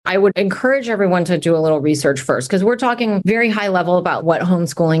I would encourage everyone to do a little research first, because we're talking very high level about what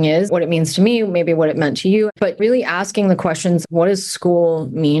homeschooling is, what it means to me, maybe what it meant to you, but really asking the questions, what does school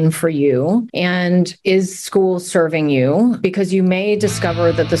mean for you? And is school serving you? Because you may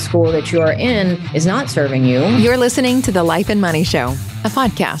discover that the school that you are in is not serving you. You're listening to The Life and Money Show, a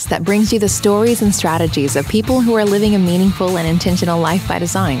podcast that brings you the stories and strategies of people who are living a meaningful and intentional life by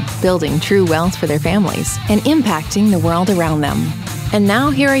design, building true wealth for their families, and impacting the world around them. And now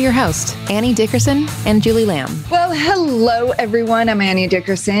here are your hosts, Annie Dickerson and Julie Lamb. Well, hello, everyone. I'm Annie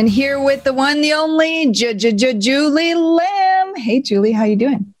Dickerson here with the one, the only, Julie Lamb. Hey, Julie, how you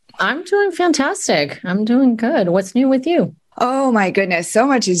doing? I'm doing fantastic. I'm doing good. What's new with you? Oh my goodness, so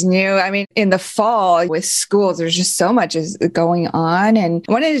much is new. I mean, in the fall with schools, there's just so much is going on. And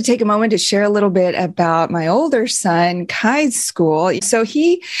I wanted to take a moment to share a little bit about my older son, Kai's school. So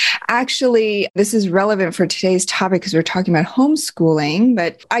he actually, this is relevant for today's topic because we're talking about homeschooling,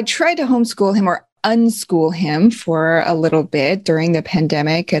 but I tried to homeschool him or unschool him for a little bit during the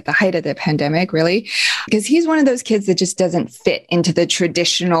pandemic, at the height of the pandemic, really, because he's one of those kids that just doesn't fit into the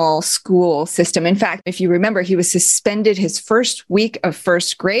traditional school system. In fact, if you remember, he was suspended his first week of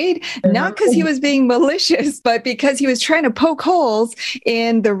first grade, not because he was being malicious, but because he was trying to poke holes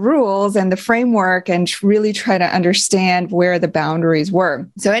in the rules and the framework and really try to understand where the boundaries were.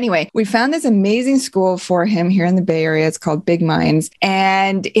 So anyway, we found this amazing school for him here in the Bay Area. It's called Big Minds,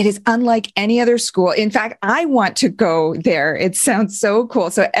 and it is unlike any other school. In fact, I want to go there. It sounds so cool.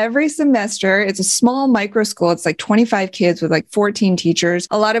 So every semester, it's a small micro school. It's like 25 kids with like 14 teachers,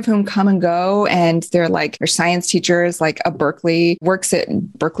 a lot of whom come and go. And they're science teachers, like a Berkeley, works at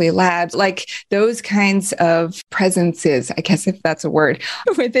Berkeley Labs, like those kinds of presences, I guess if that's a word,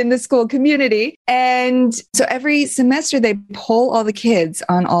 within the school community. And so every semester, they poll all the kids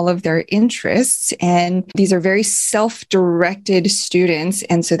on all of their interests. And these are very self-directed students.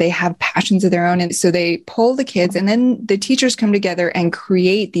 And so they have passions of their own. And so they poll the kids, and then the teachers come together and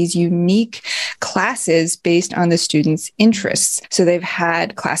create these unique classes based on the students' interests. So they've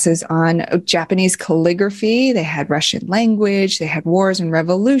had classes on Japanese calligraphy, they had Russian language, they had wars and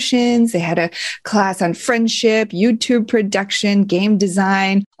revolutions, they had a class on friendship, YouTube production, game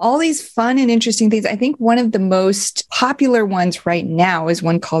design, all these fun and interesting things. I think one of the most popular ones right now is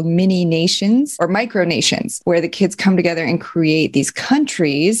one called Mini Nations or Micronations, where the kids come together and create these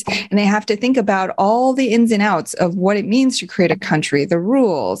countries, and they have to think about all the ins and outs of what it means to create a country, the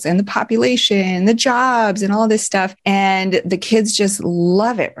rules and the population, the jobs and all this stuff. And the kids just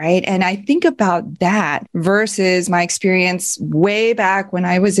love it, right? And I think about that versus my experience way back when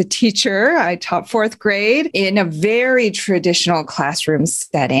I was a teacher. I taught fourth grade in a very traditional classroom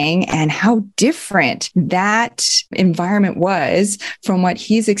setting, and how different that environment was from what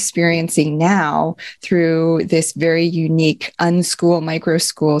he's experiencing now through this very unique unschool, micro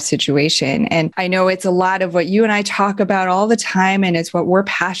school situation. And I know it's a lot of what you and I talk about all the time, and it's what we're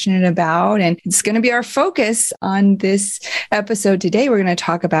passionate about. And it's going to be our focus on this episode today. We're going to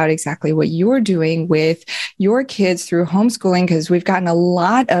talk about exactly what you're doing with your kids through homeschooling, because we've gotten a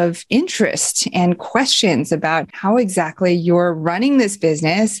lot of interest and questions about how exactly you're running this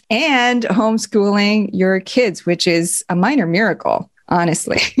business and homeschooling your kids, which is a minor miracle,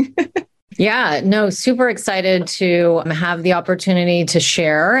 honestly. Yeah, no, super excited to have the opportunity to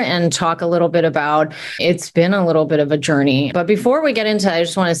share and talk a little bit about, it's been a little bit of a journey. But before we get into it, I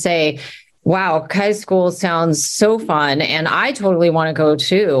just want to say, wow, Kai's school sounds so fun. And I totally want to go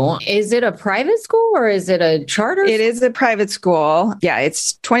too. Is it a private school or is it a charter? It is a private school. Yeah,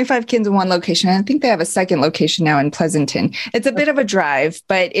 it's 25 kids in one location. I think they have a second location now in Pleasanton. It's a bit of a drive,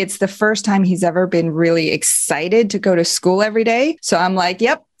 but it's the first time he's ever been really excited to go to school every day. So I'm like,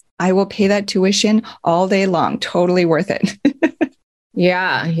 yep, I will pay that tuition all day long. Totally worth it.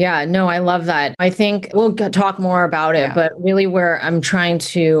 Yeah. No, I love that. I think we'll talk more about it, but really where I'm trying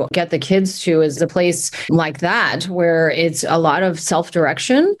to get the kids to is a place like that, where it's a lot of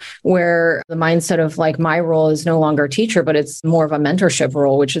self-direction, where the mindset of like my role is no longer teacher, but it's more of a mentorship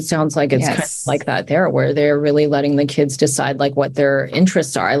role, which it sounds like it's kind of like that there, where they're really letting the kids decide like what their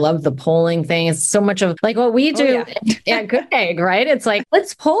interests are. I love the polling thing. It's so much of like what we do at Good Egg, right? It's like,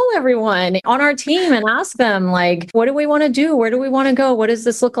 let's poll everyone on our team and ask them like, what do we want to do? Where do we want to go? What does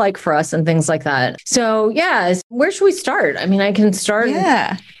this look like for us and things like that? So where should we start? I mean, I can start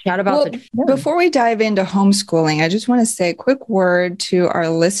chat about before we dive into homeschooling, I just want to say a quick word to our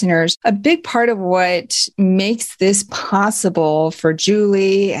listeners. A big part of what makes this possible for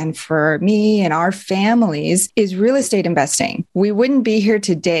Julie and for me and our families is real estate investing. We wouldn't be here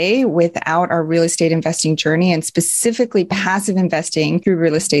today without our real estate investing journey, and specifically passive investing through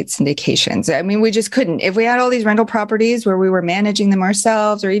real estate syndications. I mean, we just couldn't. If we had all these rental properties where we were managing them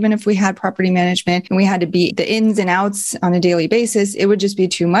ourselves, or even if we had property management and we had to be the ins and outs on a daily basis, it would just be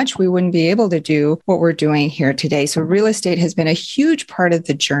too much. We wouldn't be able to do what we're doing here today. So real estate has been a huge part of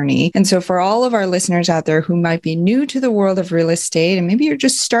the journey. And so for all of our listeners out there who might be new to the world of real estate, and maybe you're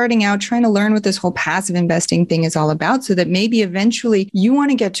just starting out trying to learn what this whole passive investing thing is all about, so that maybe eventually you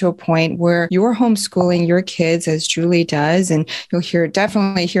want to get to a point where you're homeschooling your kids as Julie does. And you'll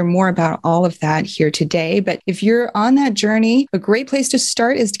definitely hear more about all of that here today. But if you're on that journey, a great place to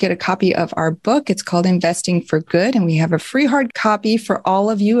start is to get a copy of our book. It's called Investing for Good. And we have a free hard copy for all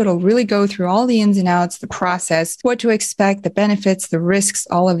of you. It'll really go through all the ins and outs, the process, what to expect, the benefits, the risks,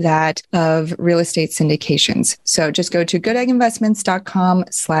 all of that of real estate syndications. So just go to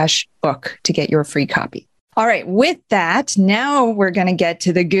goodegginvestments.com/book to get your free copy. All right. With that, now we're going to get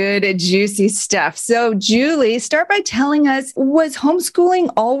to the good, juicy stuff. So, Julie, start by telling us, was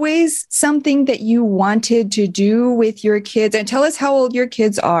homeschooling always something that you wanted to do with your kids? And tell us how old your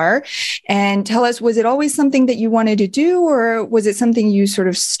kids are. And tell us, was it always something that you wanted to do, or was it something you sort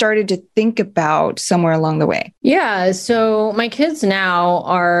of started to think about somewhere along the way? Yeah. So my kids now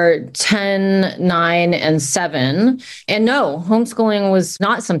are 10, 9, and 7. And no, homeschooling was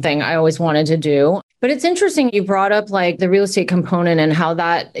not something I always wanted to do. But it's interesting you brought up like the real estate component and how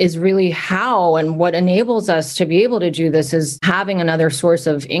that is really how and what enables us to be able to do this is having another source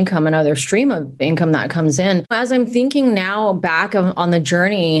of income, another stream of income that comes in. As I'm thinking now back on the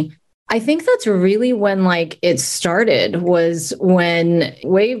journey, I think that's really when like it started, was when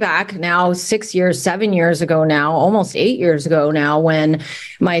way back now, 6 years, 7 years ago now, almost 8 years ago now, when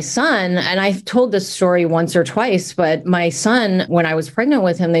my son, and I've told this story once or twice, but my son, when I was pregnant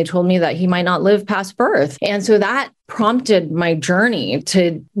with him, they told me that he might not live past birth. And so that prompted my journey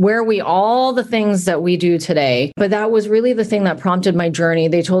to all the things that we do today. But that was really the thing that prompted my journey.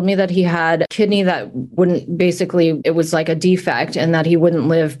 They told me that he had a kidney that wouldn't, basically, it was like a defect and that he wouldn't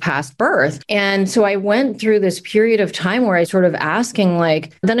live past birth. And so I went through this period of time where I sort of asking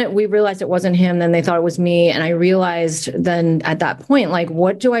we realized it wasn't him. Then they thought it was me. And I realized then at that point, like,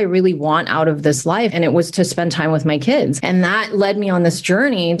 what do I really want out of this life? And it was to spend time with my kids. And that led me on this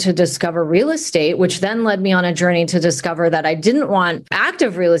journey to discover real estate, which then led me on a journey to discover that I didn't want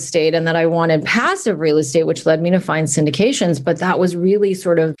active real estate and that I wanted passive real estate, which led me to find syndications. But that was really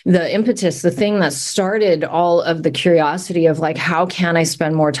sort of the impetus, the thing that started all of the curiosity of like, how can I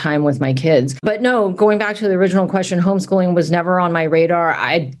spend more time with my kids? But no, going back to the original question, homeschooling was never on my radar.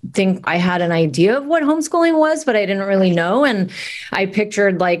 I think I had an idea of what homeschooling was, but I didn't really know. And I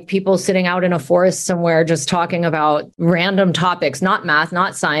pictured like people sitting out in a forest somewhere just talking about random topics, not math,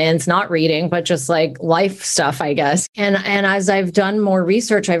 not science, not reading, but just like life stuff, I guess. And as I've done more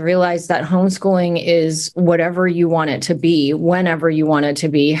research, I've realized that homeschooling is whatever you want it to be, whenever you want it to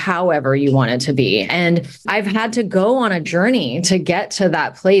be, however you want it to be. And I've had to go on a journey to get to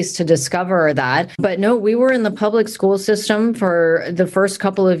that place to discover that. But no, we were in the public school system for the first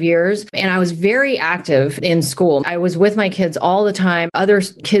couple of years, and I was very active in school. I was with my kids all the time. Other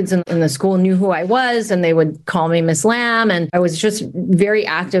kids in the school knew who I was, and they would call me Miss Lamb, and I was just very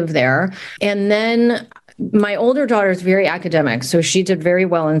active there. And then my older daughter is very academic, so she did very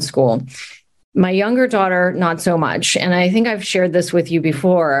well in school. My younger daughter, not so much. And I think I've shared this with you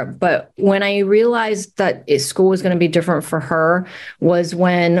before, but when I realized that school was going to be different for her was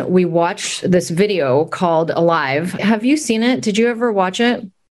when we watched this video called Alive. Have you seen it? Did you ever watch it?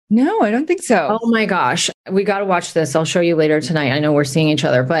 No, I don't think so. Oh my gosh. We got to watch this. I'll show you later tonight. I know we're seeing each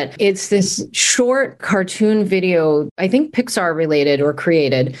other, but it's this short cartoon video, I think Pixar related or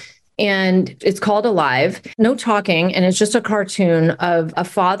created. And it's called Alive, no talking. And it's just a cartoon of a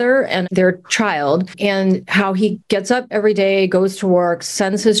father and their child and how he gets up every day, goes to work,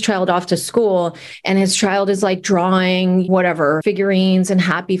 sends his child off to school. And his child is like drawing whatever, figurines and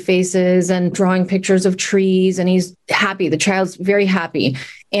happy faces and drawing pictures of trees. And he's happy. The child's very happy.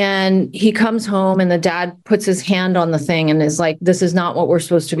 And he comes home and the dad puts his hand on the thing and is like, this is not what we're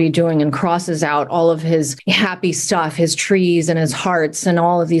supposed to be doing, and crosses out all of his happy stuff, his trees and his hearts and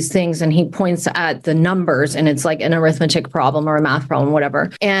all of these things. And he points at the numbers and it's like an arithmetic problem or a math problem,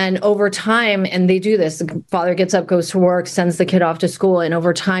 whatever. And over time, and they do this, the father gets up, goes to work, sends the kid off to school. And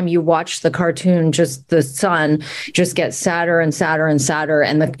over time, you watch the cartoon, just the son just gets sadder and sadder and sadder.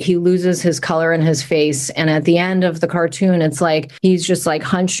 And he loses his color in his face. And at the end of the cartoon, it's like, he's just like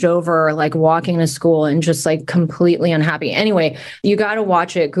hunched over, like walking to school and just like completely unhappy. Anyway, you got to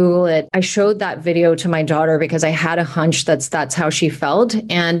watch it, Google it. I showed that video to my daughter because I had a hunch that's how she felt.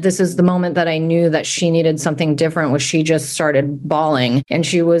 And this is the moment that I knew that she needed something different, was she just started bawling. And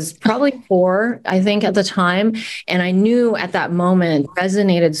she was probably 4, I think, at the time. And I knew at that moment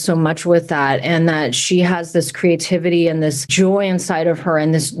resonated so much with that, and that she has this creativity and this joy inside of her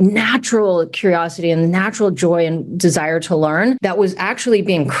and this natural curiosity and natural joy and desire to learn that was actually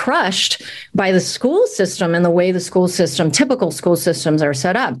being crushed by the school system and the way the school system, typical school systems, are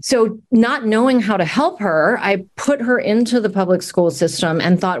set up. So not knowing how to help her, I put her into the public school system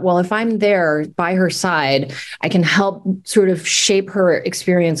and thought, well, if I'm there by her side, I can help sort of shape her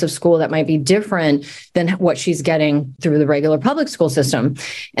experience of school that might be different than what she's getting through the regular public school system.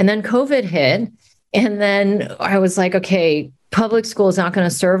 And then COVID hit. And then I was like, okay, public school is not going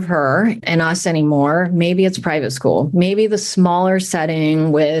to serve her and us anymore. Maybe it's private school. Maybe the smaller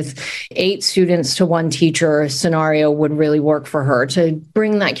setting with 8 students to 1 teacher scenario would really work for her to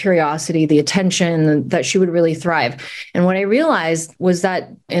bring that curiosity, the attention, that she would really thrive. And what I realized was that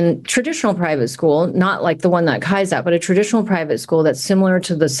in traditional private school, not like the one that Kai's at, but a traditional private school that's similar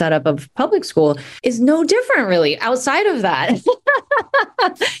to the setup of public school is no different really outside of that.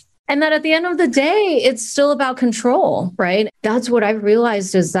 And that at the end of the day, it's still about control, right? That's what I've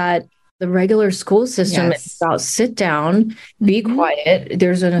realized, is that the regular school system is about sit down, be quiet.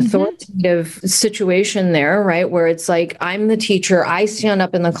 There's an authoritative situation there, right? Where it's like, I'm the teacher. I stand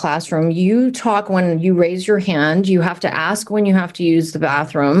up in the classroom. You talk when you raise your hand. You have to ask when you have to use the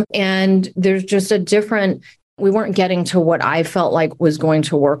bathroom. And there's just a different, we weren't getting to what I felt like was going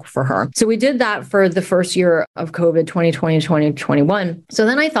to work for her. So we did that for the first year of COVID, 2020, 2021. So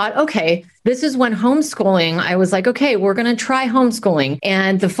then I thought, okay, this is when homeschooling, I was like, okay, we're going to try homeschooling.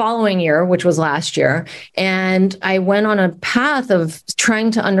 And the following year, which was last year, and I went on a path of trying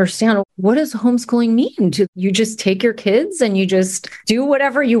to understand, what does homeschooling mean? Do you just take your kids and you just do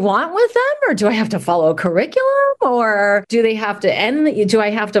whatever you want with them? Or do I have to follow a curriculum? Or do they have to do I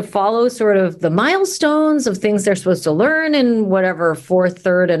have to follow sort of the milestones of things they're supposed to learn in whatever 4th,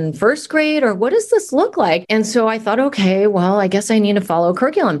 3rd, and 1st grade? Or what does this look like? And so I thought, okay, well, I guess I need to follow a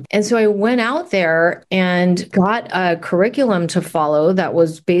curriculum. And so I went out there and got a curriculum to follow that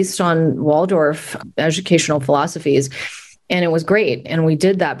was based on Waldorf educational philosophies. And it was great. And we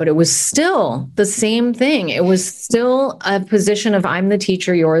did that, but it was still the same thing. It was still a position of, I'm the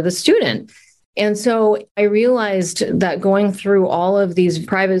teacher, you're the student. And so I realized that going through all of these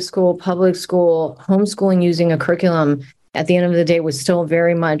private school, public school, homeschooling using a curriculum, at the end of the day, was still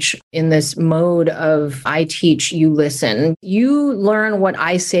very much in this mode of, I teach, you listen. You learn what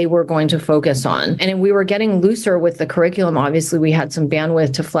I say we're going to focus on. And we were getting looser with the curriculum. Obviously, we had some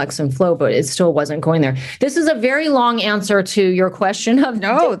bandwidth to flex and flow, but it still wasn't going there. This is a very long answer to your question of,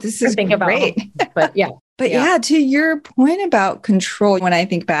 no, this is great. But yeah. But yeah, to your point about control, when I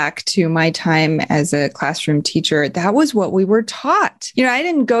think back to my time as a classroom teacher, that was what we were taught. You know, I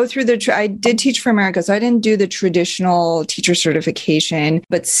didn't go through I did Teach for America, so I didn't do the traditional teacher certification,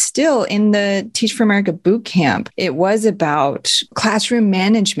 but still in the Teach for America boot camp, it was about classroom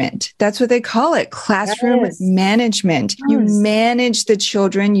management. That's what they call it, classroom management. Yes. You manage the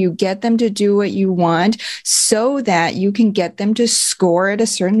children, you get them to do what you want so that you can get them to score at a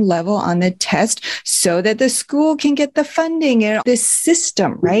certain level on the test so that the school can get the funding and this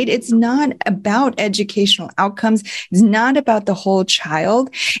system, right? It's not about educational outcomes. It's not about the whole child.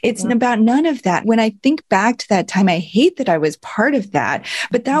 It's about none of that. When I think back to that time, I hate that I was part of that,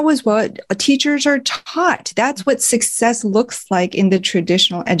 but that was what teachers are taught. That's what success looks like in the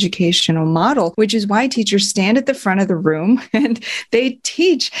traditional educational model, which is why teachers stand at the front of the room and they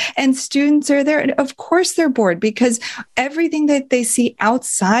teach and students are there. And of course they're bored because everything that they see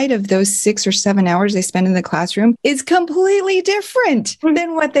outside of those 6 or 7 hours they spend in the classroom is completely different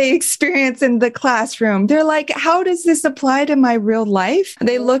than what they experience in the classroom. They're like, how does this apply to my real life?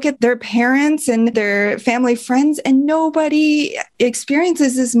 They look at their parents and their family friends, and nobody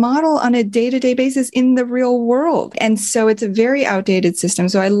experiences this model on a day-to-day basis in the real world. And so it's a very outdated system.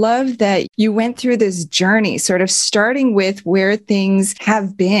 So I love that you went through this journey, sort of starting with where things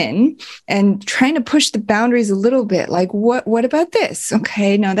have been and trying to push the boundaries a little bit. Like, what about this?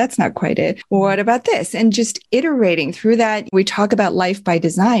 Okay, no, that's not quite it. What about this? And just iterating through that. We talk about life by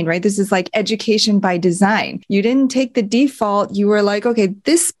design, right? This is like education by design. You didn't take the default. You were like, okay,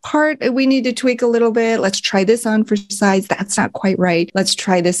 this part we need to tweak a little bit. Let's try this on for size. That's not quite right. Let's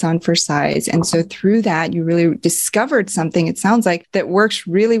try this on for size. And so through that, you really discovered something, it sounds like, that works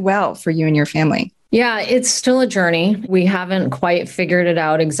really well for you and your family. Yeah, it's still a journey. We haven't quite figured it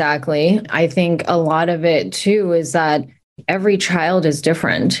out exactly. I think a lot of it too is that every child is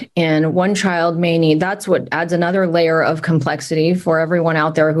different, and one child may need, that's what adds another layer of complexity for everyone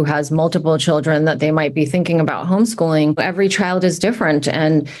out there who has multiple children that they might be thinking about homeschooling. Every child is different.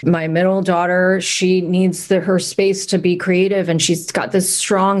 And my middle daughter, she needs her space to be creative, and she's got this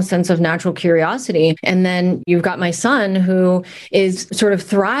strong sense of natural curiosity. And then you've got my son, who is sort of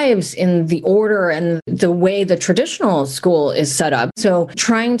thrives in the order and the way the traditional school is set up. So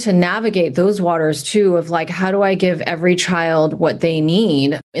trying to navigate those waters too, of like, how do I give every child what they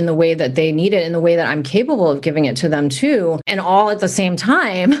need in the way that they need it, in the way that I'm capable of giving it to them too, and all at the same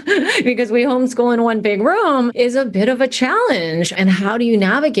time, because we homeschool in one big room, is a bit of a challenge. And how do you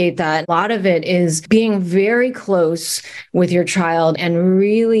navigate that? A lot of it is being very close with your child and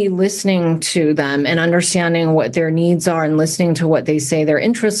really listening to them and understanding what their needs are and listening to what they say their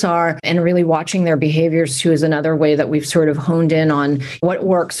interests are, and really watching their behaviors too is another way that we've sort of honed in on what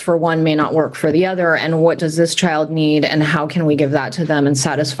works for one may not work for the other, and what does this child need, and how can we give that to them and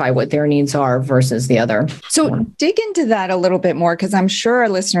satisfy what their needs are versus the other. So dig into that a little bit more, because I'm sure our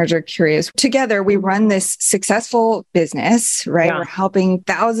listeners are curious. Together, we run this successful business, right? Yeah. We're helping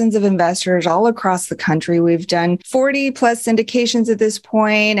thousands of investors all across the country. We've done 40 plus syndications at this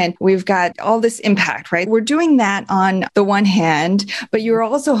point, and we've got all this impact, right? We're doing that on the one hand, but you're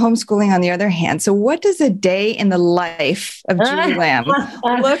also homeschooling on the other hand. So what does a day in the life of Julie Lamb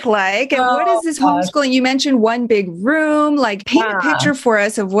look like? And what is this homeschooling? You mentioned one big room. Like, paint a picture for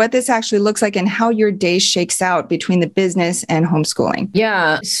us of what this actually looks like and how your day shakes out between the business and homeschooling.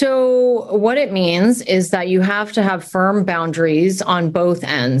 Yeah. So what it means is that you have to have firm boundaries on both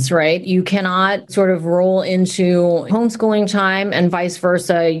ends, right? You cannot sort of roll into homeschooling time and vice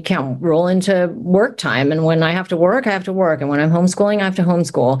versa. You can't roll into work time. And when I have to work, I have to work. And when I'm homeschooling, I have to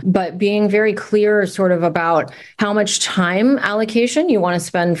homeschool. But being very clear sort of about how much time allocation you want to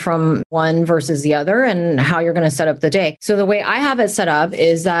spend from one versus the other, and how you're going to set up the day. So the way I have it set up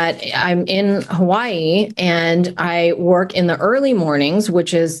is that I'm in Hawaii and I work in the early mornings,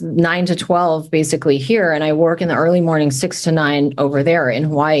 which is 9 to 12 basically here. And I work in the early morning, 6 to 9 over there in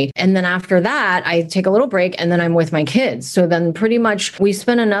Hawaii. And then after that, I take a little break and then I'm with my kids. So then pretty much we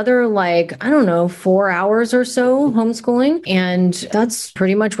spend another 4 hours or so homeschooling. And that's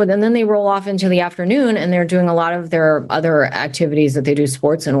pretty much what, and then they roll off into the afternoon and they're doing a lot of their other activities that they do,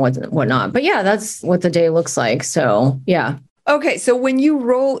 sports and whatnot. But yeah, that's what the day looks like. So yeah. Okay. So when you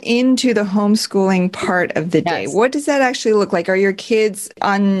roll into the homeschooling part of the day, what does that actually look like? Are your kids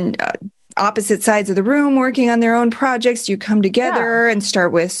on opposite sides of the room working on their own projects? Do you come together and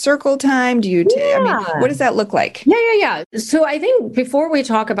start with circle time? Do you, what does that look like? Yeah. So I think before we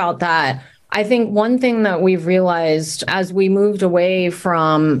talk about that, I think one thing that we've realized as we moved away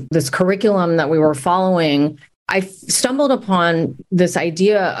from this curriculum that we were following, I stumbled upon this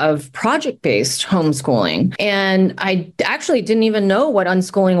idea of project-based homeschooling. And I actually didn't even know what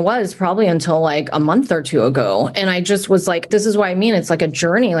unschooling was probably until like a month or two ago. And I just was like, this is what I mean. It's like a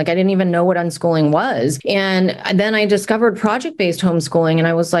journey. Like I didn't even know what unschooling was. And then I discovered project-based homeschooling and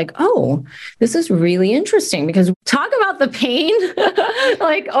I was like, oh, this is really interesting, because talk about the pain.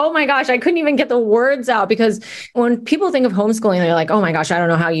 Like, oh my gosh, I couldn't even get the words out, because when people think of homeschooling, they're like, oh my gosh, I don't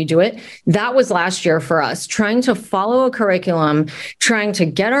know how you do it. That was last year for us, trying to follow a curriculum, trying to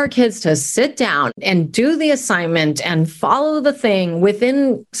get our kids to sit down and do the assignment and follow the thing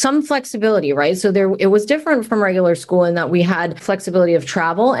within some flexibility, right? So it was different from regular school in that we had flexibility of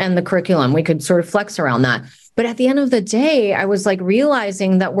travel and the curriculum. We could sort of flex around that. But at the end of the day, I was like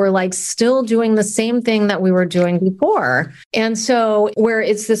realizing that we're like still doing the same thing that we were doing before. And so where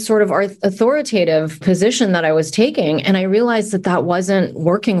it's this sort of authoritative position that I was taking, and I realized that that wasn't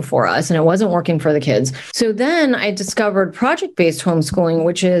working for us and it wasn't working for the kids. So then I discovered project-based homeschooling,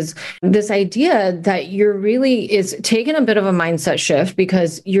 which is this idea that you're really is taking a bit of a mindset shift,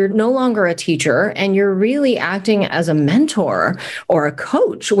 because you're no longer a teacher and you're really acting as a mentor or a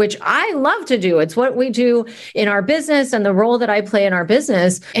coach, which I love to do. It's what we do in our business and the role that I play in our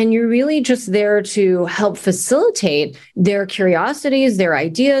business. And you're really just there to help facilitate their curiosities, their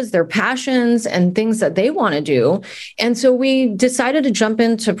ideas, their passions, and things that they want to do. And so we decided to jump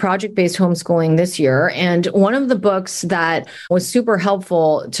into project-based homeschooling this year. And one of the books that was super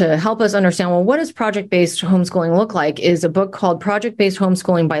helpful to help us understand, well, what does project-based homeschooling look like, is a book called Project-Based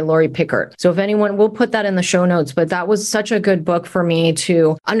Homeschooling by Lori Pickert. So if anyone, we'll put that in the show notes, but that was such a good book for me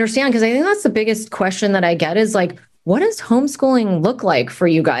to understand, because I think that's the biggest question that I get is like, what does homeschooling look like for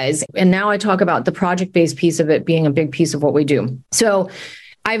you guys? And now I talk about the project-based piece of it being a big piece of what we do. So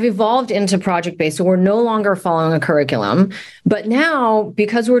I've evolved into project-based. So we're no longer following a curriculum, but now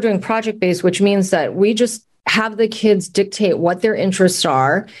because we're doing project-based, which means that we just have the kids dictate what their interests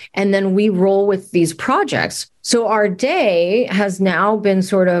are, and then we roll with these projects. So our day has now been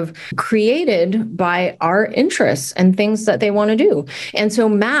sort of created by our interests and things that they want to do. And so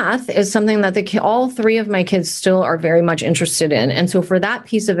math is something that all three of my kids still are very much interested in. And so for that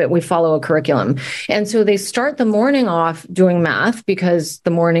piece of it, we follow a curriculum. And so they start the morning off doing math because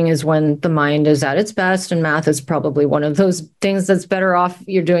the morning is when the mind is at its best. And math is probably one of those things that's better off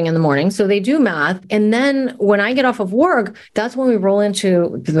you're doing in the morning. So they do math. And then when I get off of work, that's when we roll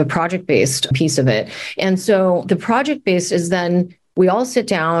into the project-based piece of it. And so the project-based is then we all sit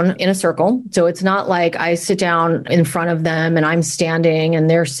down in a circle. So it's not like I sit down in front of them and I'm standing and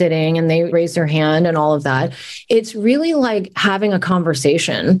they're sitting and they raise their hand and all of that. It's really like having a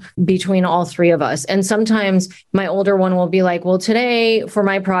conversation between all three of us. And sometimes my older one will be like, well, today for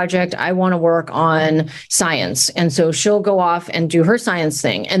my project, I want to work on science. And so she'll go off and do her science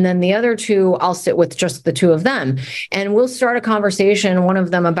thing. And then the other two, I'll sit with just the two of them. And we'll start a conversation, one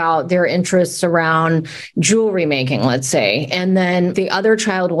of them about their interests around jewelry making, let's say. And then the other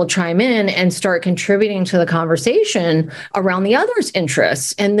child will chime in and start contributing to the conversation around the other's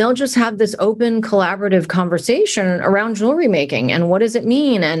interests. And they'll just have this open, collaborative conversation around jewelry making. And what does it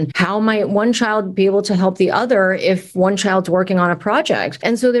mean? And how might one child be able to help the other if one child's working on a project?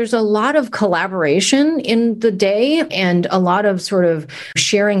 And so there's a lot of collaboration in the day and a lot of sort of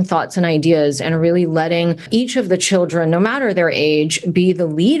sharing thoughts and ideas and really letting each of the children, no matter their age, be the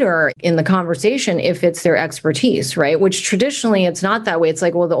leader in the conversation if it's their expertise, right? Which traditionally it's not that way. It's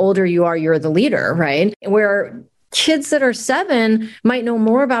like, well, the older you are, you're the leader, right? Where kids that are 7 might know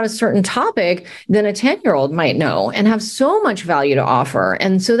more about a certain topic than a 10-year-old might know and have so much value to offer.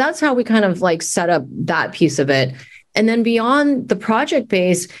 And so that's how we kind of like set up that piece of it. And then beyond the project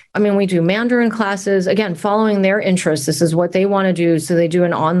base, I mean, we do Mandarin classes, again, following their interests. This is what they want to do. So they do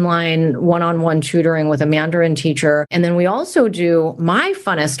an online one-on-one tutoring with a Mandarin teacher. And then we also do my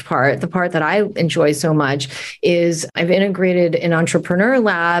funnest part, the part that I enjoy so much, is I've integrated an entrepreneur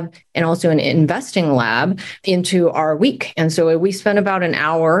lab and also an investing lab into our week. And so we spend about an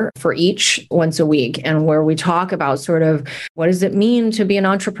hour for each once a week, and where we talk about sort of what does it mean to be an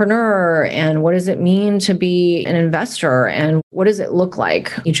entrepreneur and what does it mean to be an investor and what does it look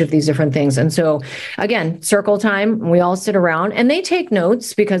like, each of these different things. And so again, circle time, we all sit around and they take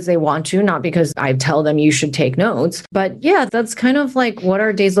notes because they want to, not because I tell them you should take notes. But yeah, that's kind of like what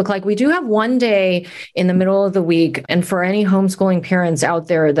our days look like. We do have one day in the middle of the week. And for any homeschooling parents out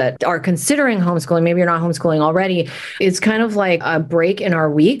there that are considering homeschooling, maybe you're not homeschooling already, it's kind of like a break in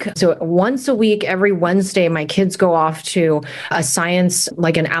our week. So once a week, every Wednesday, my kids go off to a science,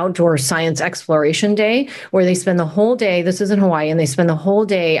 like an outdoor science exploration day, where they spend the whole day, this is in Hawaii, and they spend the whole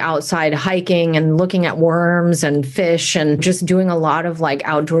day outside hiking and looking at worms and fish and just doing a lot of like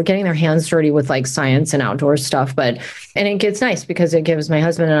outdoor, getting their hands dirty with like science and outdoor stuff. And it gets nice because it gives my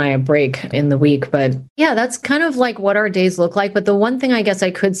husband and I a break in the week. But yeah, that's kind of like what our days look like. But the one thing I guess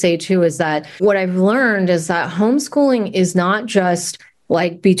I could say too is that what I've learned is that homeschooling is not just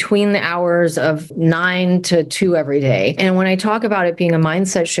like between the hours of 9 to 2 every day. And when I talk about it being a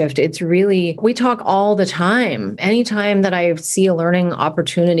mindset shift, it's really, we talk all the time. Anytime that I see a learning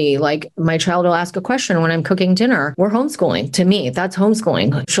opportunity, like my child will ask a question when I'm cooking dinner, we're homeschooling. To me, that's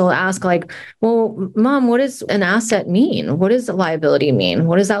homeschooling. She'll ask like, well, Mom, what does an asset mean? What does a liability mean?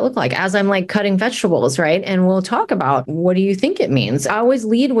 What does that look like? As I'm like cutting vegetables, right? And we'll talk about, what do you think it means? I always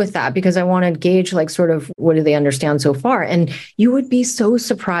lead with that because I want to gauge like sort of what do they understand so far? And you would be so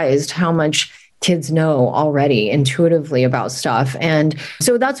surprised how much kids know already intuitively about stuff. And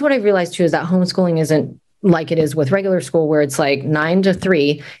so that's what I realized too, is that homeschooling isn't like it is with regular school, where it's like 9 to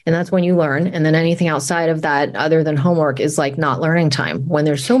 3, and that's when you learn. And then anything outside of that, other than homework, is like not learning time when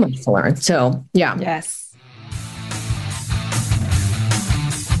there's so much to learn. So yeah. Yes.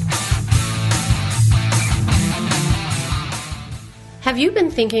 Have you been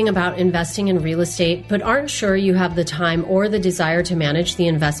thinking about investing in real estate, but aren't sure you have the time or the desire to manage the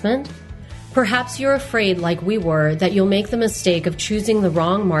investment? Perhaps you're afraid, like we were, that you'll make the mistake of choosing the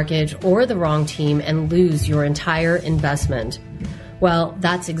wrong mortgage or the wrong team and lose your entire investment. Well,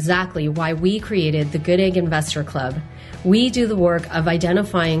 that's exactly why we created the Good Egg Investor Club. We do the work of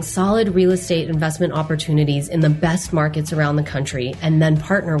identifying solid real estate investment opportunities in the best markets around the country, and then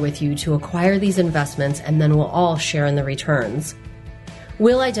partner with you to acquire these investments, and then we'll all share in the returns.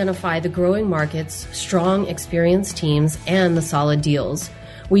 We'll identify the growing markets, strong, experienced teams, and the solid deals.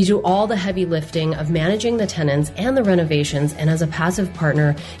 We do all the heavy lifting of managing the tenants and the renovations, and as a passive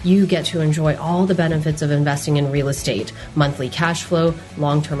partner, you get to enjoy all the benefits of investing in real estate: monthly cash flow,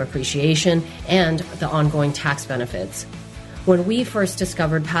 long-term appreciation, and the ongoing tax benefits. When we first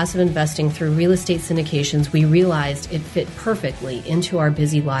discovered passive investing through real estate syndications, we realized it fit perfectly into our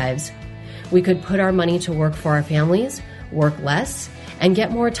busy lives. we could put our money to work for our families, work less, and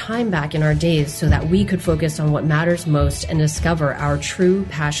get more time back in our days so that we could focus on what matters most and discover our true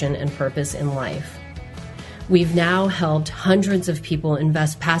passion and purpose in life. We've now helped hundreds of people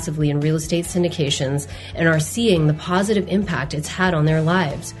invest passively in real estate syndications and are seeing the positive impact it's had on their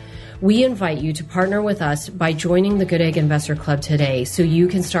lives. We invite you to partner with us by joining the Good Egg Investor Club today so you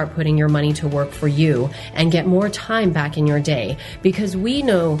can start putting your money to work for you and get more time back in your day. Because we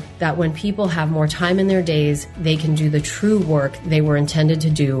know that when people have more time in their days, they can do the true work they were intended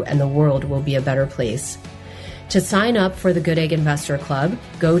to do, and the world will be a better place. To sign up for the Good Egg Investor Club,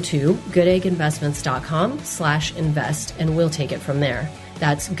 go to goodegginvestments.com/invest and we'll take it from there.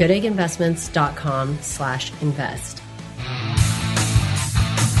 That's goodegginvestments.com/invest.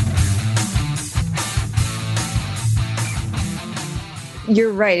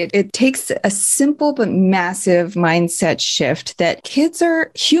 You're right. It takes a simple but massive mindset shift that kids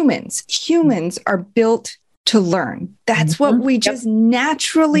are humans. Humans are built to learn. That's what we just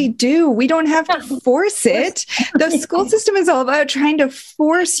naturally do. We don't have to force it. The school system is all about trying to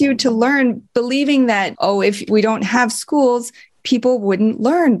force you to learn, believing that, if we don't have schools, people wouldn't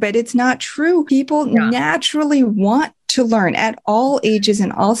learn. But it's not true. People naturally want to learn at all ages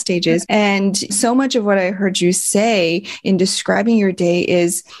and all stages. And so much of what I heard you say in describing your day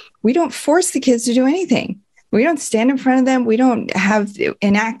is we don't force the kids to do anything. We don't stand in front of them. We don't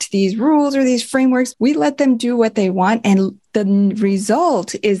enact these rules or these frameworks. We let them do what they want. And the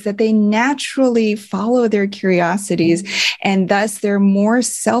result is that they naturally follow their curiosities, and thus they're more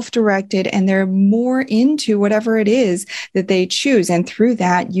self-directed and they're more into whatever it is that they choose. And through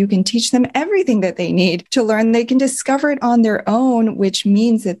that, you can teach them everything that they need to learn. They can discover it on their own, which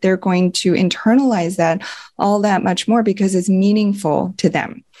means that they're going to internalize that all that much more because it's meaningful to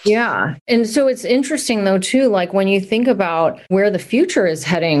them. Yeah. And so it's interesting though, too, like when you think about where the future is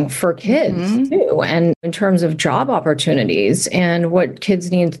heading for kids too, and in terms of job opportunities and what kids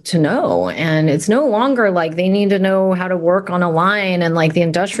need to know. And it's no longer like they need to know how to work on a line and like the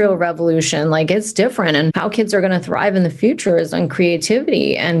Industrial Revolution, like it's different. And how kids are going to thrive in the future is on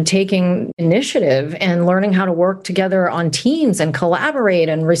creativity and taking initiative and learning how to work together on teams and collaborate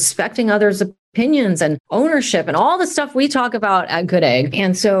and respecting others' opinions and ownership and all the stuff we talk about at Good Egg.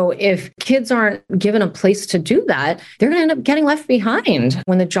 And so if kids aren't given a place to do that, they're going to end up getting left behind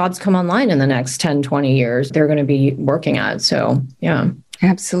when the jobs come online in the next 10, 20 years they're going to be working at. So, yeah.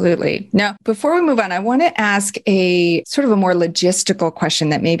 Absolutely. Now, before we move on, I want to ask a sort of a more logistical question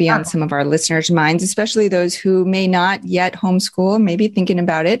that may be on some of our listeners' minds, especially those who may not yet homeschool, maybe thinking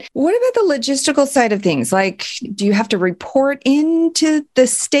about it. What about the logistical side of things? Like, do you have to report into the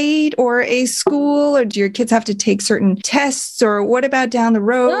state or a school, or do your kids have to take certain tests? Or what about down the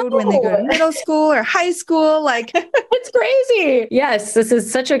road when they go to middle school or high school? Like, it's crazy. Yes, this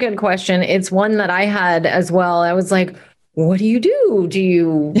is such a good question. It's one that I had as well. I was like, what do? Do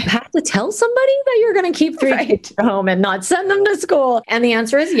you have to tell somebody that you're going to keep 3 kids at home and not send them to school? And the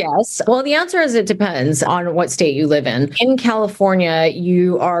answer is yes. Well, the answer is it depends on what state you live in. In California,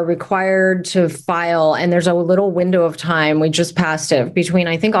 you are required to file, and there's a little window of time. We just passed it between,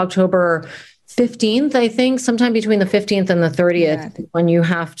 I think, October 15th, I think, sometime between the 15th and the 30th, when you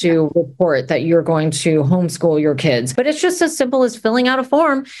have to report that you're going to homeschool your kids. But it's just as simple as filling out a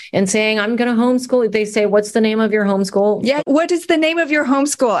form and saying, I'm going to homeschool. They say, what's the name of your homeschool? Yeah. What is the name of your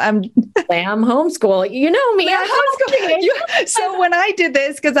homeschool? Lamb Homeschool. You know me. So when I did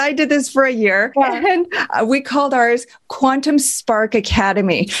this, because I did this for a year, and we called ours Quantum Spark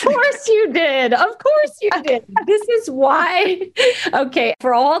Academy. Of course you did. Of course you did. This is why. Okay.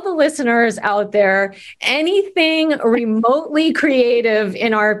 For all the listeners out there, anything remotely creative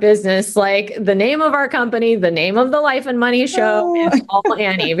in our business, like the name of our company, the name of the Life and Money Show, it's all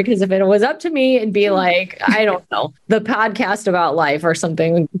Annie. Because if it was up to me, it'd be like, I don't know, the podcast about life or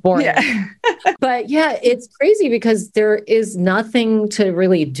something boring. Yeah. But yeah, it's crazy because there is nothing to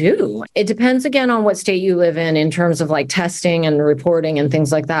really do. It depends again on what state you live in terms of like testing and reporting and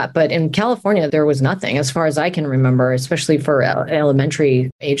things like that. But in California, there was nothing as far as I can remember, especially for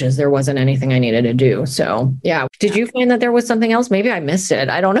elementary ages. There wasn't anything I needed to do. So yeah. Did you find that there was something else? Maybe I missed it.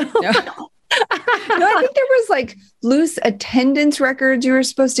 I don't know. No. No, I think there was like loose attendance records you were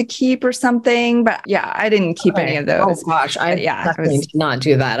supposed to keep or something. But yeah, I didn't keep any of those. Oh gosh, I did not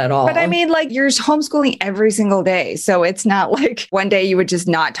do that at all. But I mean, like you're homeschooling every single day. So it's not like one day you would just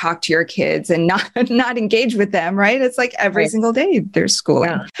not talk to your kids and not engage with them, right? It's like every single day there's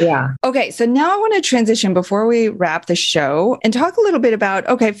schooling. Yeah. Okay, so now I want to transition before we wrap the show and talk a little bit about,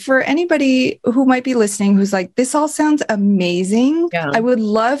 okay, for anybody who might be listening who's like, this all sounds amazing. Yeah. I would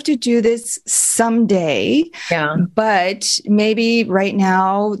love to do this someday. Yeah. but maybe right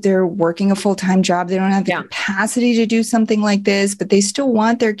now they're working a full-time job. They don't have the capacity to do something like this, but they still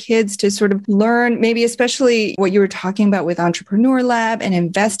want their kids to sort of learn, maybe especially what you were talking about with Entrepreneur Lab and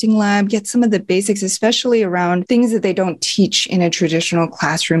Investing Lab, get some of the basics, especially around things that they don't teach in a traditional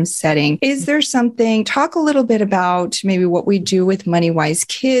classroom setting. Is there something, talk a little bit about maybe what we do with MoneyWise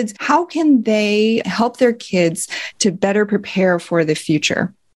Kids. How can they help their kids to better prepare for the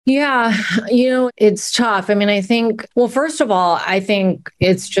future? Yeah, it's tough. I mean, I think, well, first of all, I think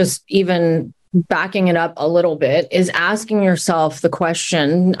it's just even backing it up a little bit is asking yourself the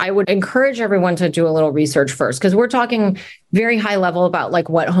question. I would encourage everyone to do a little research first, because we're talking very high level about like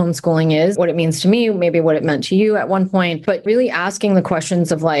what homeschooling is, what it means to me, maybe what it meant to you at one point, but really asking the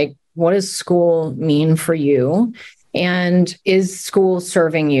questions of like, what does school mean for you? And is school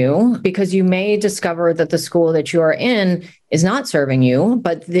serving you? Because you may discover that the school that you are in is not serving you,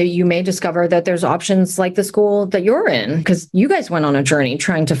 but you may discover that there's options like the school that you're in, because you guys went on a journey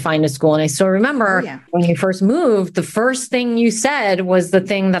trying to find a school. And I still remember when you first moved, the first thing you said was the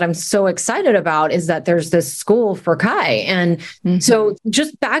thing that I'm so excited about is that there's this school for Kai. And so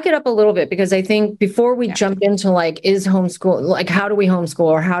just back it up a little bit, because I think before we jump into like, is homeschool, like how do we homeschool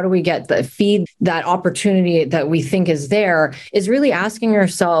or how do we get the feed that opportunity that we think is there, is really asking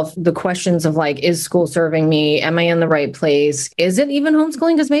yourself the questions of like, is school serving me? Am I in the right place? Is it even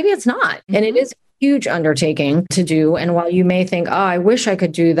homeschooling? Because maybe it's not. And it is a huge undertaking to do. And while you may think, oh, I wish I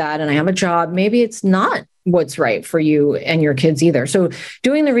could do that and I have a job, maybe it's not what's right for you and your kids either. So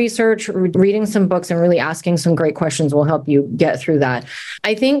doing the research, reading some books, and really asking some great questions will help you get through that.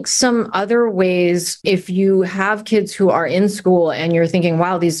 I think some other ways, if you have kids who are in school and you're thinking,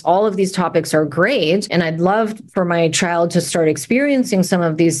 wow, all of these topics are great, and I'd love for my child to start experiencing some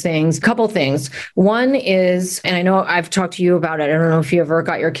of these things, a couple things. One is, and I know I've talked to you about it, I don't know if you ever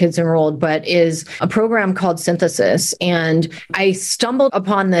got your kids enrolled, but is a program called Synthesis. And I stumbled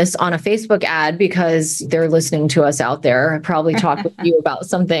upon this on a Facebook ad because they're listening to us out there. I probably talked with you about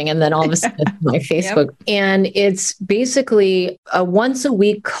something, and then all of a sudden it's my Facebook. And it's basically a once a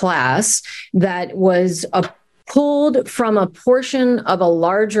week class that was pulled from a portion of a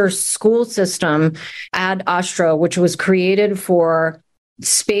larger school system, Ad Astra, which was created for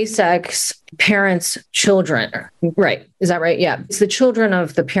SpaceX parents' children. Right. Is that right? Yeah. It's the children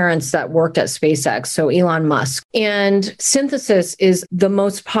of the parents that worked at SpaceX. So Elon Musk. And Synthesis is the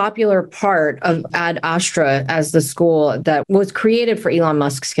most popular part of Ad Astra as the school that was created for Elon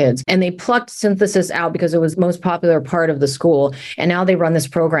Musk's kids. And they plucked Synthesis out because it was the most popular part of the school. And now they run this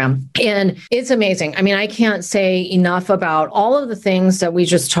program. And it's amazing. I mean, I can't say enough about all of the things that we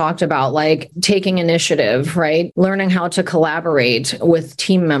just talked about, like taking initiative, right? Learning how to collaborate with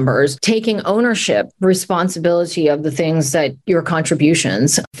team members, taking ownership, responsibility of the things that your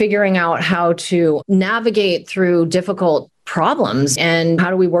contributions, figuring out how to navigate through difficult problems and how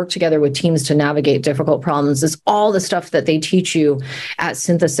do we work together with teams to navigate difficult problems is all the stuff that they teach you at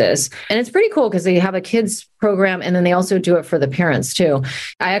Synthesis. And it's pretty cool because they have a kids program and then they also do it for the parents too.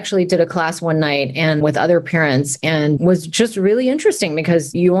 I actually did a class one night and with other parents and was just really interesting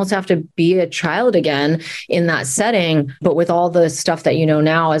because you almost have to be a child again in that setting, but with all the stuff that you know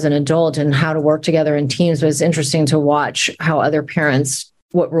now as an adult and how to work together in teams, it was interesting to watch how other parents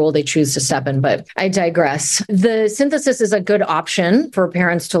what role they choose to step in, but I digress. The Synthesis is a good option for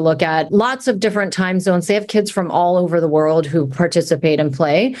parents to look at. Lots of different time zones. They have kids from all over the world who participate and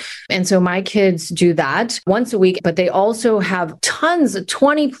play. And so my kids do that once a week, but they also have tons,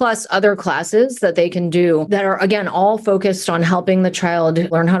 20 plus other classes that they can do that are, again, all focused on helping the child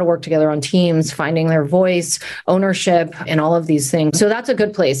learn how to work together on teams, finding their voice, ownership, and all of these things. So that's a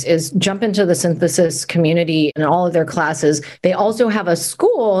good place is jump into the Synthesis community and all of their classes. They also have a school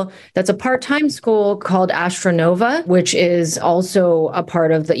that's a part-time school called Astronova, which is also a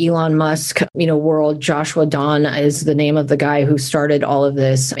part of the Elon Musk, world. Joshua Don is the name of the guy who started all of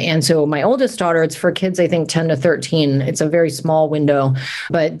this. And so my oldest daughter, it's for kids, I think 10 to 13. It's a very small window,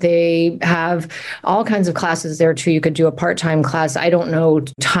 but they have all kinds of classes there too. You could do a part-time class. I don't know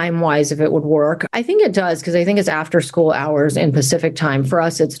time-wise if it would work. I think it does because I think it's after school hours in Pacific time. For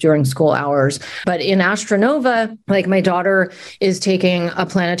us, it's during school hours. But in Astronova, like my daughter is taking a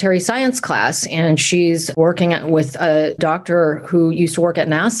planetary science class and she's working with a doctor who used to work at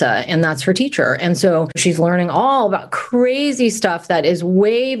NASA and that's her teacher. And so she's learning all about crazy stuff that is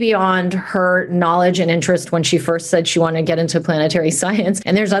way beyond her knowledge and interest when she first said she wanted to get into planetary science.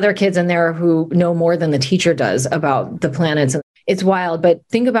 And there's other kids in there who know more than the teacher does about the planets. It's wild, but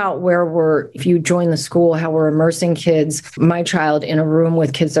think about if you join the school, how we're immersing kids, my child, in a room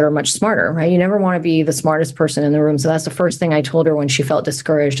with kids that are much smarter, right? You never want to be the smartest person in the room. So that's the first thing I told her when she felt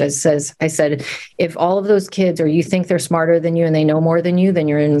discouraged. I said, if all of those kids, or you think they're smarter than you and they know more than you, then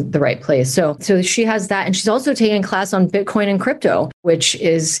you're in the right place. So she has that. And she's also taking a class on Bitcoin and crypto, which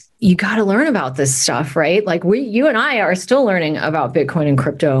is, you got to learn about this stuff, right? Like you and I are still learning about Bitcoin and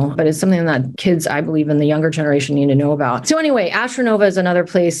crypto, but it's something that kids, I believe, in the younger generation need to know about. So anyway, Astronova is another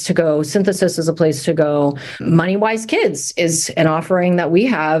place to go. Synthesis is a place to go. MoneyWise Kids is an offering that we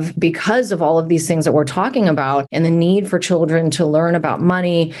have because of all of these things that we're talking about and the need for children to learn about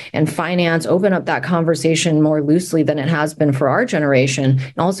money and finance, open up that conversation more loosely than it has been for our generation,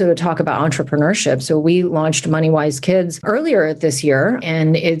 and also to talk about entrepreneurship. So we launched MoneyWise Kids earlier this year,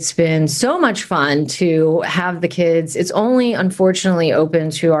 and it's been so much fun to have the kids. It's only unfortunately open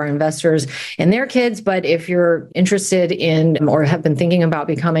to our investors and their kids, but if you're interested in or have been thinking about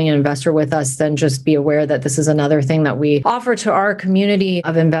becoming an investor with us, then just be aware that this is another thing that we offer to our community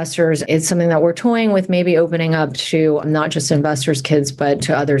of investors. It's something that we're toying with, maybe opening up to not just investors' kids, but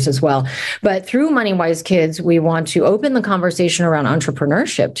to others as well. But through MoneyWise Kids, we want to open the conversation around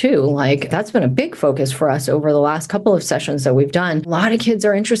entrepreneurship too. Like that's been a big focus for us over the last couple of sessions that we've done. A lot of kids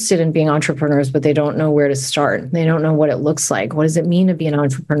are interested in being entrepreneurs, but they don't know where to start. They don't know what it looks like. What does it mean to be an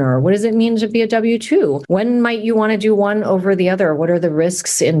entrepreneur? What does it mean to be a W-2? When might you want to do one over the other? What are the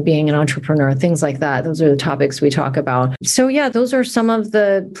risks in being an entrepreneur? Things like that. Those are the topics we talk about. So yeah, those are some of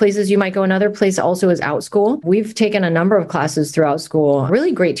the places you might go. Another place also is OutSchool. We've taken a number of classes throughout school.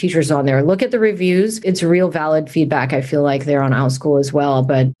 Really great teachers on there. Look at the reviews. It's real valid feedback, I feel like, they're on OutSchool as well.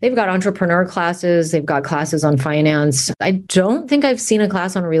 But they've got entrepreneur classes. They've got classes on finance. I don't think I've seen a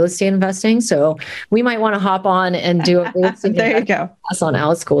class on real estate investing. So we might want to hop on and do a there you go. class on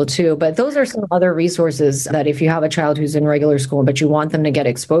OutSchool too. But those are some other resources that if you have a child who's in regular school, but you want them to get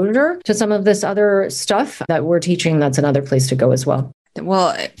exposure to some of this other stuff that we're teaching, that's another place to go as well.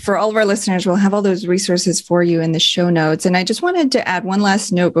 Well, for all of our listeners, we'll have all those resources for you in the show notes. And I just wanted to add one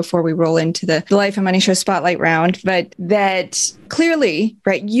last note before we roll into the Life and Money Show Spotlight round, but that clearly,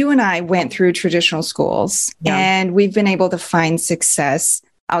 right, you and I went through traditional schools and we've been able to find success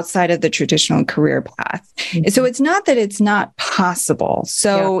outside of the traditional career path. Mm-hmm. So it's not that it's not possible.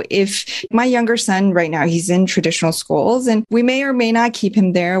 So if my younger son right now, he's in traditional schools and we may or may not keep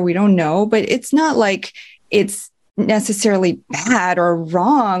him there. We don't know, but it's not like it's necessarily bad or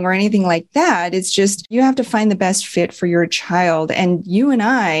wrong or anything like that. It's just you have to find the best fit for your child. And you and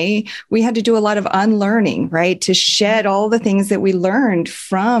I, we had to do a lot of unlearning, right? To shed all the things that we learned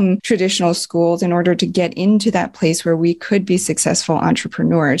from traditional schools in order to get into that place where we could be successful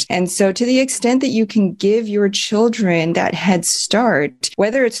entrepreneurs. And so to the extent that you can give your children that head start,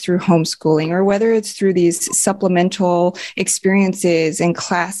 whether it's through homeschooling or whether it's through these supplemental experiences and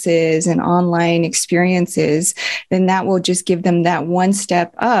classes and online experiences, then that will just give them that one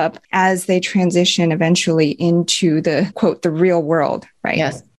step up as they transition eventually into the, quote, the real world, right?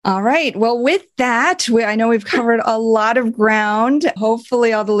 Yes. All right. Well, with that, I know we've covered a lot of ground.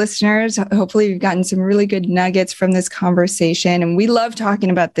 Hopefully all the listeners, hopefully you've gotten some really good nuggets from this conversation. And we love talking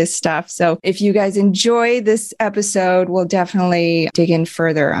about this stuff. So if you guys enjoy this episode, we'll definitely dig in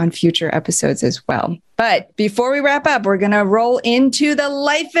further on future episodes as well. But before we wrap up, we're going to roll into the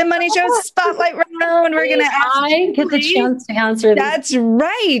Life and Money Show Spotlight round. We're going to ask I get the chance to answer this. That's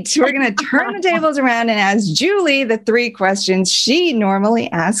right. We're going to turn the tables around and ask Julie the 3 questions she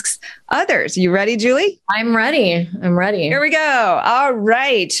normally asks others. You ready, Julie? I'm ready. Here we go. All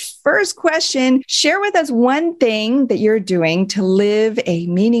right. First question. Share with us one thing that you're doing to live a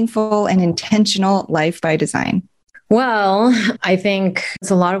meaningful and intentional life by design. Well, I think it's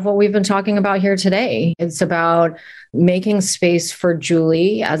a lot of what we've been talking about here today. It's about making space for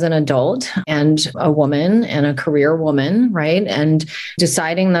Julie as an adult and a woman and a career woman, right? And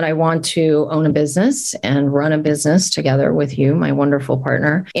deciding that I want to own a business and run a business together with you, my wonderful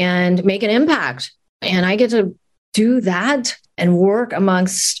partner, and make an impact. And I get to do that and work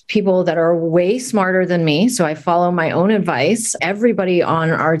amongst people that are way smarter than me. So I follow my own advice. Everybody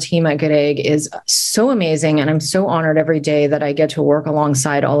on our team at Good Egg is so amazing. And I'm so honored every day that I get to work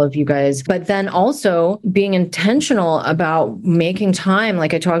alongside all of you guys. But then also being intentional about making time,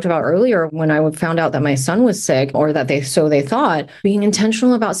 like I talked about earlier, when I found out that my son was sick, or that they thought, being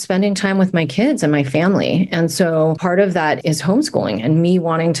intentional about spending time with my kids and my family. And so part of that is homeschooling and me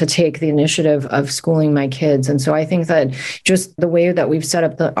wanting to take the initiative of schooling my kids. And so I think that just just the way that we've set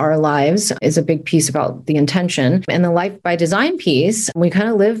up our lives is a big piece about the intention. And the Life by Design piece, we kind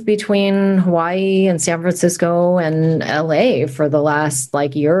of live between Hawaii and San Francisco and LA for the last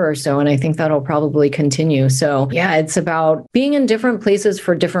year or so. And I think that'll probably continue. So yeah, it's about being in different places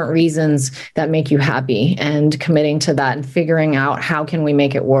for different reasons that make you happy and committing to that and figuring out how can we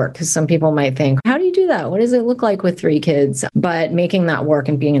make it work? Because some people might think, how do you do that? What does it look like with 3 kids? But making that work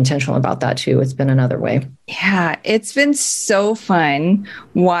and being intentional about that too, it's been another way. Yeah, it's been so fun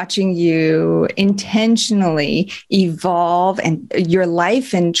watching you intentionally evolve and your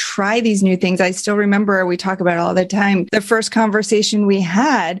life and try these new things. I still remember we talk about it all the time. The first conversation we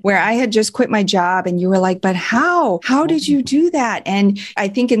had where I had just quit my job and you were like, but how? How did you do that? And I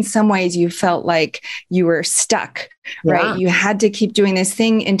think in some ways you felt like you were stuck. Right. Yeah. You had to keep doing this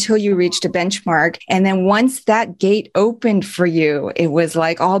thing until you reached a benchmark. And then once that gate opened for you, it was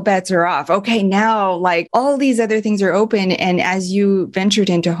like all bets are off. Okay, now all these other things are open. And as you ventured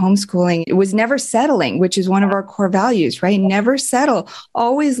into homeschooling, it was never settling, which is one of our core values, right? Never settle.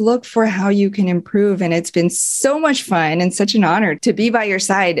 Always look for how you can improve. And it's been so much fun and such an honor to be by your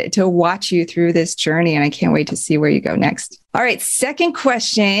side, to watch you through this journey. And I can't wait to see where you go next. All right, second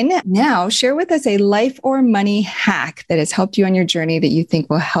question. Now, share with us a life or money hack that has helped you on your journey that you think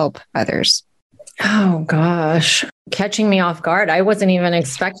will help others. Oh, gosh. Catching me off guard. I wasn't even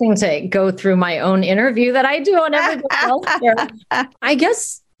expecting to go through my own interview that I do on everybody else here. I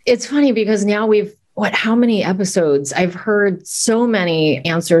guess it's funny because now how many episodes? I've heard so many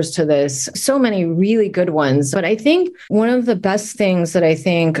answers to this, so many really good ones. But I think one of the best things that I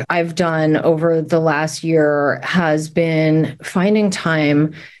think I've done over the last year has been finding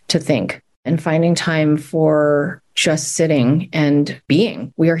time to think and finding time for just sitting and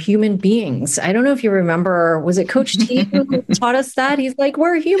being. We are human beings. I don't know if you remember, was it Coach T who taught us that? He's like,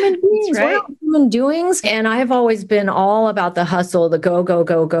 we're human beings, right? We're human doings. And I've always been all about the hustle, the go, go,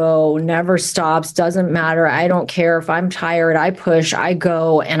 go, go, never stops, doesn't matter. I don't care if I'm tired, I push, I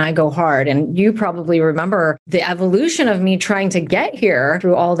go, and I go hard. And you probably remember the evolution of me trying to get here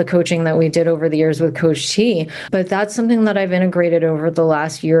through all the coaching that we did over the years with Coach T. But that's something that I've integrated over the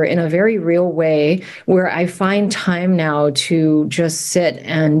last year in a very real way where I find time now to just sit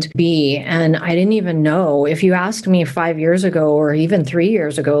and be. And I didn't even know, if you asked me 5 years ago or even 3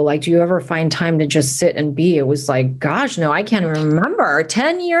 years ago, do you ever find time to just sit and be? It was like, gosh, no, I can't remember.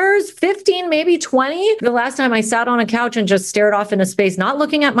 10 years, 15, maybe 20. The last time I sat on a couch and just stared off into space, not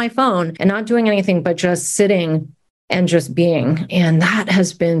looking at my phone and not doing anything, but just sitting and just being. And that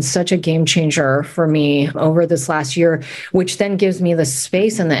has been such a game changer for me over this last year, which then gives me the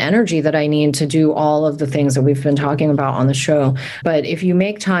space and the energy that I need to do all of the things that we've been talking about on the show. But if you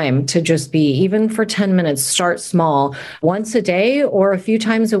make time to just be, even for 10 minutes, start small, once a day or a few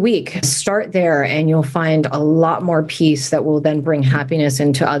times a week, start there and you'll find a lot more peace that will then bring happiness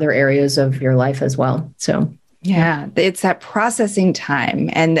into other areas of your life as well. So yeah, it's that processing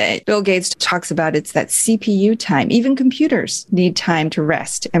time. And Bill Gates talks about it's that CPU time. Even computers need time to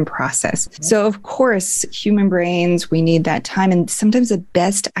rest and process. So of course, human brains, we need that time. And sometimes the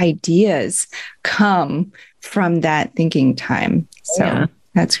best ideas come from that thinking time. So yeah.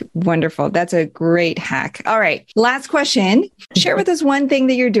 That's wonderful. That's a great hack. All right. Last question. Share with us one thing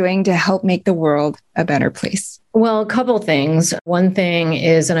that you're doing to help make the world a better place. Well, a couple things. One thing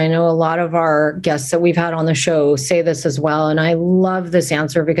is, and I know a lot of our guests that we've had on the show say this as well, and I love this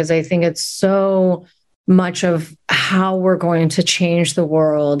answer because I think it's so much of how we're going to change the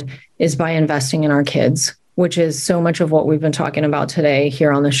world is by investing in our kids, which is so much of what we've been talking about today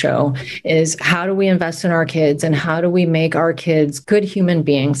here on the show, is how do we invest in our kids and how do we make our kids good human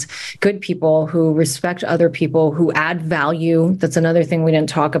beings, good people who respect other people, who add value. That's another thing we didn't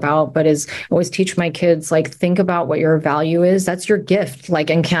talk about, but is I always teach my kids, think about what your value is. That's your gift, like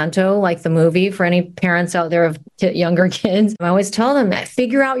Encanto, like the movie, for any parents out there of younger kids. I always tell them,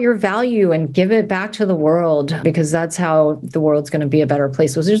 figure out your value and give it back to the world, because that's how the world's going to be a better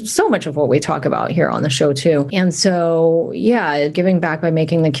place. So there's so much of what we talk about here on the show too. And so, yeah, giving back by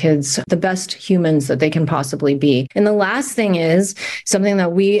making the kids the best humans that they can possibly be. And the last thing is something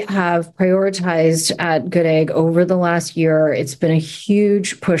that we have prioritized at Good Egg over the last year. It's been a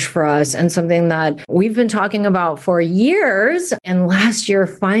huge push for us and something that we've been talking about for years. And last year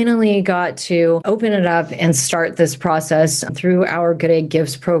finally got to open it up and start start this process through our Good Egg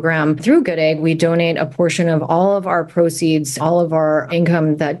Gifts program. Through Good Egg, we donate a portion of all of our proceeds, all of our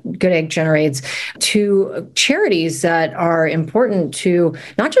income that Good Egg generates to charities that are important to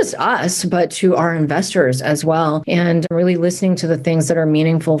not just us, but to our investors as well. And really listening to the things that are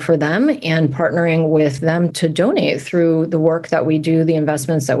meaningful for them and partnering with them to donate through the work that we do, the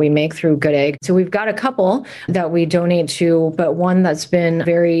investments that we make through Good Egg. So we've got a couple that we donate to, but one that's been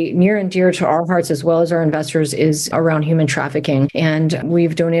very near and dear to our hearts as well as our investors is around human trafficking. And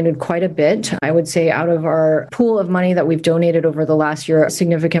we've donated quite a bit. I would say out of our pool of money that we've donated over the last year, a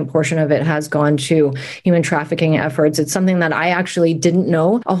significant portion of it has gone to human trafficking efforts. It's something that I actually didn't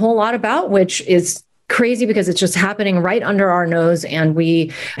know a whole lot about, which is crazy because it's just happening right under our nose and we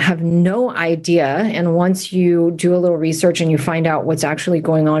have no idea. And once you do a little research and you find out what's actually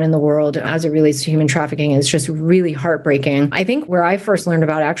going on in the world as it relates to human trafficking, it's just really heartbreaking. I think where I first learned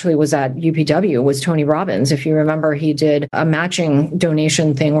about it actually was at UPW, was Tony Robbins. If you remember, he did a matching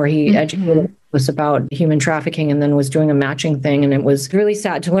donation thing where he educated us about human trafficking and then was doing a matching thing. And it was really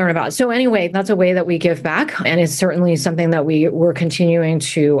sad to learn about. So anyway, that's a way that we give back. And it's certainly something that we're continuing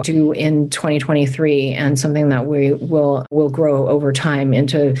to do in 2023 and something that we will grow over time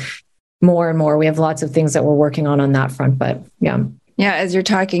into more and more. We have lots of things that we're working on that front, but yeah. Yeah, as you're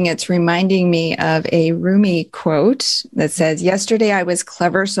talking, it's reminding me of a Rumi quote that says, "Yesterday I was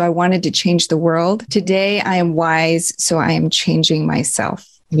clever, so I wanted to change the world. Today I am wise, so I am changing myself."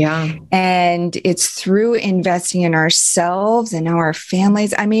 Yeah. And it's through investing in ourselves and our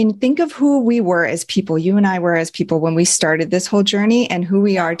families. I mean, think of who we were as people. You and I were as people when we started this whole journey and who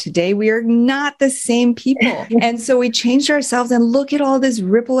we are today. We are not the same people. And so we changed ourselves and look at all this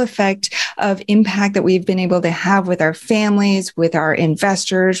ripple effect of impact that we've been able to have with our families, with our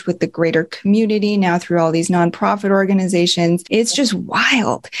investors, with the greater community, now through all these nonprofit organizations. It's just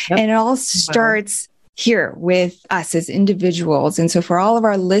wild. Yep. And it all starts here with us as individuals. And so for all of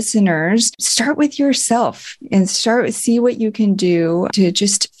our listeners, start with yourself and see what you can do to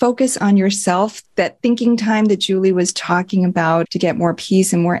just focus on yourself, that thinking time that Julie was talking about, to get more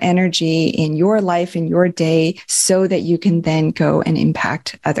peace and more energy in your life and your day so that you can then go and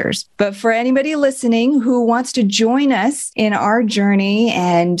impact others. But for anybody listening who wants to join us in our journey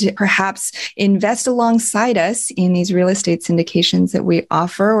and perhaps invest alongside us in these real estate syndications that we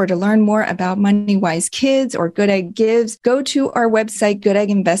offer, or to learn more about MoneyWise Kids or Good Egg Gives, go to our website,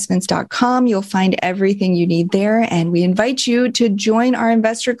 goodegginvestments.com. You'll find everything you need there. And we invite you to join our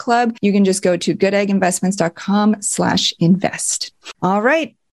investor club. You can just go to goodegginvestments.com/invest. All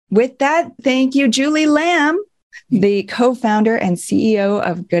right. With that, thank you, Julie Lamb, the co-founder and CEO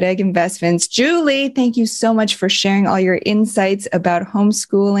of Good Egg Investments. Julie, thank you so much for sharing all your insights about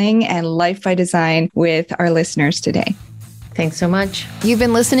homeschooling and life by design with our listeners today. Thanks so much. You've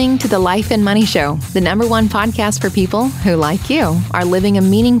been listening to The Life and Money Show, the #1 podcast for people who, like you, are living a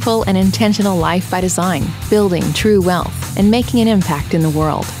meaningful and intentional life by design, building true wealth, and making an impact in the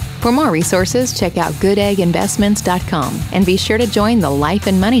world. For more resources, check out goodegginvestments.com and be sure to join the Life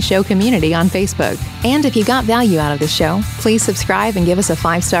and Money Show community on Facebook. And if you got value out of the show, please subscribe and give us a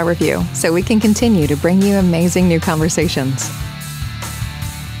 5-star review so we can continue to bring you amazing new conversations.